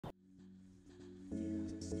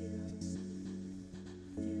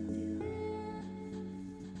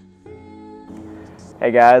Hey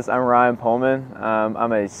guys, I'm Ryan Pullman.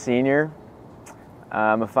 I'm a senior.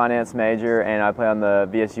 I'm a finance major and I play on the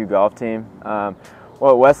VSU golf team.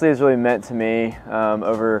 What Wesley has really meant to me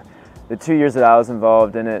over the 2 years that I was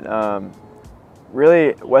involved in it,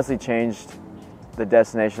 really Wesley changed the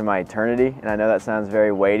destination of my eternity, and I know that sounds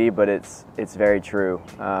very weighty, but it's very true.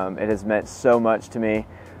 It has meant so much to me.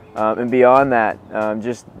 And beyond that,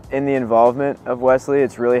 just in the involvement of Wesley,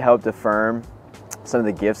 it's really helped affirm some of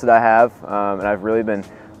the gifts that I have, and I've really been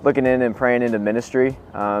looking in and praying into ministry,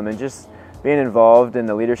 and just being involved in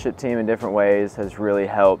the leadership team in different ways has really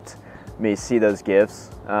helped me see those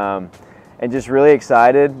gifts. And just really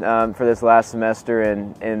excited for this last semester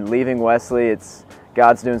and leaving Wesley.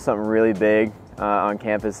 God's doing something really big on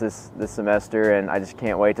campus this semester, and I just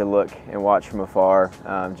can't wait to look and watch from afar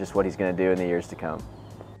just what he's going to do in the years to come.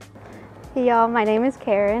 Hey y'all, my name is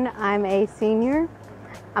Karen. I'm a senior.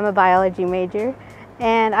 I'm a biology major,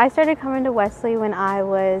 and I started coming to Wesley when I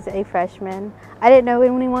was a freshman. I didn't know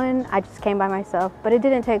anyone, I just came by myself, but it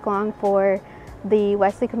didn't take long for the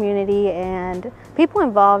Wesley community and people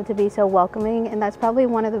involved to be so welcoming, and that's probably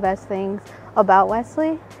one of the best things about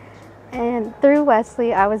Wesley. And through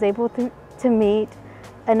Wesley, I was able to meet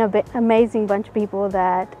an amazing bunch of people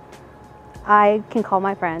that I can call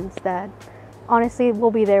my friends, that honestly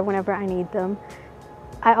will be there whenever I need them.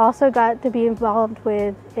 I also got to be involved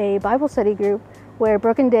with a Bible study group where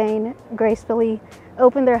Brooke and Dane gracefully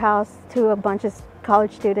opened their house to a bunch of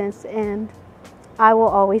college students, and I will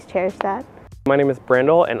always cherish that. My name is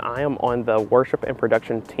Brandel, and I am on the worship and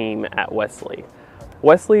production team at Wesley.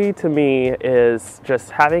 Wesley to me is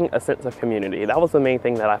just having a sense of community. That was the main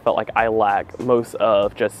thing that I felt like I lacked most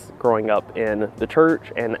of just growing up in the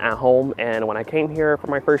church and at home. And when I came here for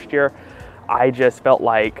my first year, I just felt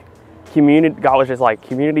like God was just like,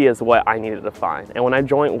 community is what I needed to find. And when I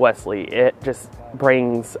joined Wesley, it just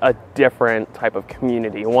brings a different type of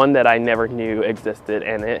community, one that I never knew existed,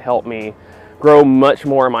 and it helped me grow much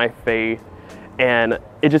more in my faith. And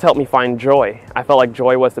it just helped me find joy. I felt like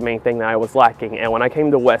joy was the main thing that I was lacking. And when I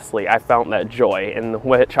came to Wesley, I found that joy, in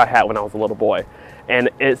which I had when I was a little boy. And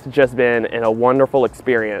it's just been a wonderful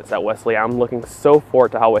experience at Wesley. I'm looking so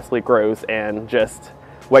forward to how Wesley grows and just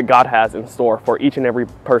what God has in store for each and every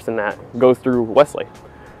person that goes through Wesley.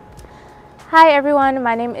 Hi everyone,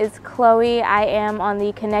 my name is Chloe. I am on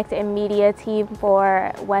the Connect and Media team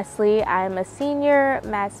for Wesley. I'm a senior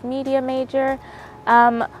mass media major.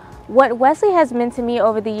 What Wesley has meant to me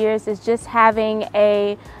over the years is just having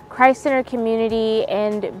a Christ-centered community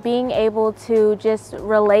and being able to just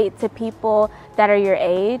relate to people that are your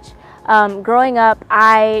age. Growing up,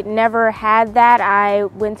 I never had that. I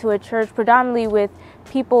went to a church predominantly with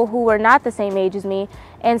people who were not the same age as me,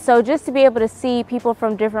 and so just to be able to see people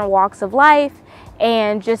from different walks of life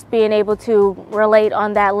and just being able to relate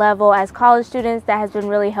on that level as college students, that has been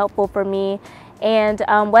really helpful for me. And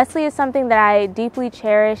Wesley is something that I deeply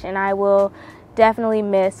cherish and I will definitely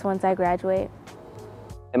miss once I graduate.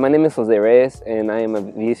 And my name is Jose Reyes, and I am a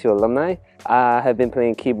VSU alumni. I have been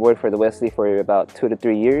playing keyboard for the Wesley for about 2 to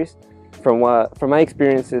 3 years. From my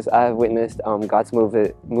experiences, I have witnessed God's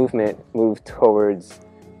movement move towards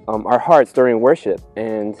our hearts during worship.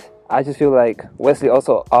 And I just feel like Wesley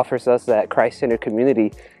also offers us that Christ-centered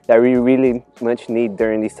community that we really much need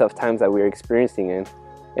during these tough times that we're experiencing in.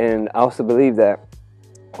 And I also believe that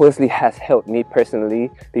Wesley has helped me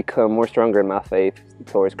personally become more stronger in my faith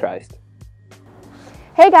towards Christ.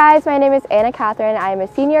 Hey guys, my name is Anna Catherine. I am a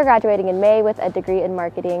senior graduating in May with a degree in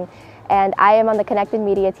marketing, and I am on the Connected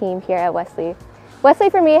Media team here at Wesley. Wesley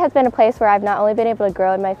for me has been a place where I've not only been able to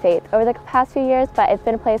grow in my faith over the past few years, but it's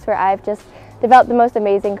been a place where I've just developed the most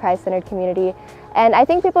amazing Christ-centered community. And I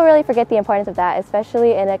think people really forget the importance of that,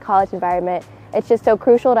 especially in a college environment. It's just so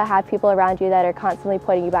crucial to have people around you that are constantly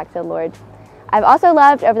pointing you back to the Lord. I've also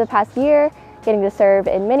loved over the past year getting to serve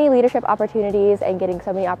in many leadership opportunities and getting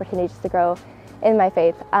so many opportunities to grow in my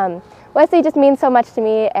faith. Wesley just means so much to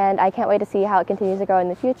me, and I can't wait to see how it continues to grow in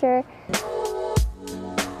the future.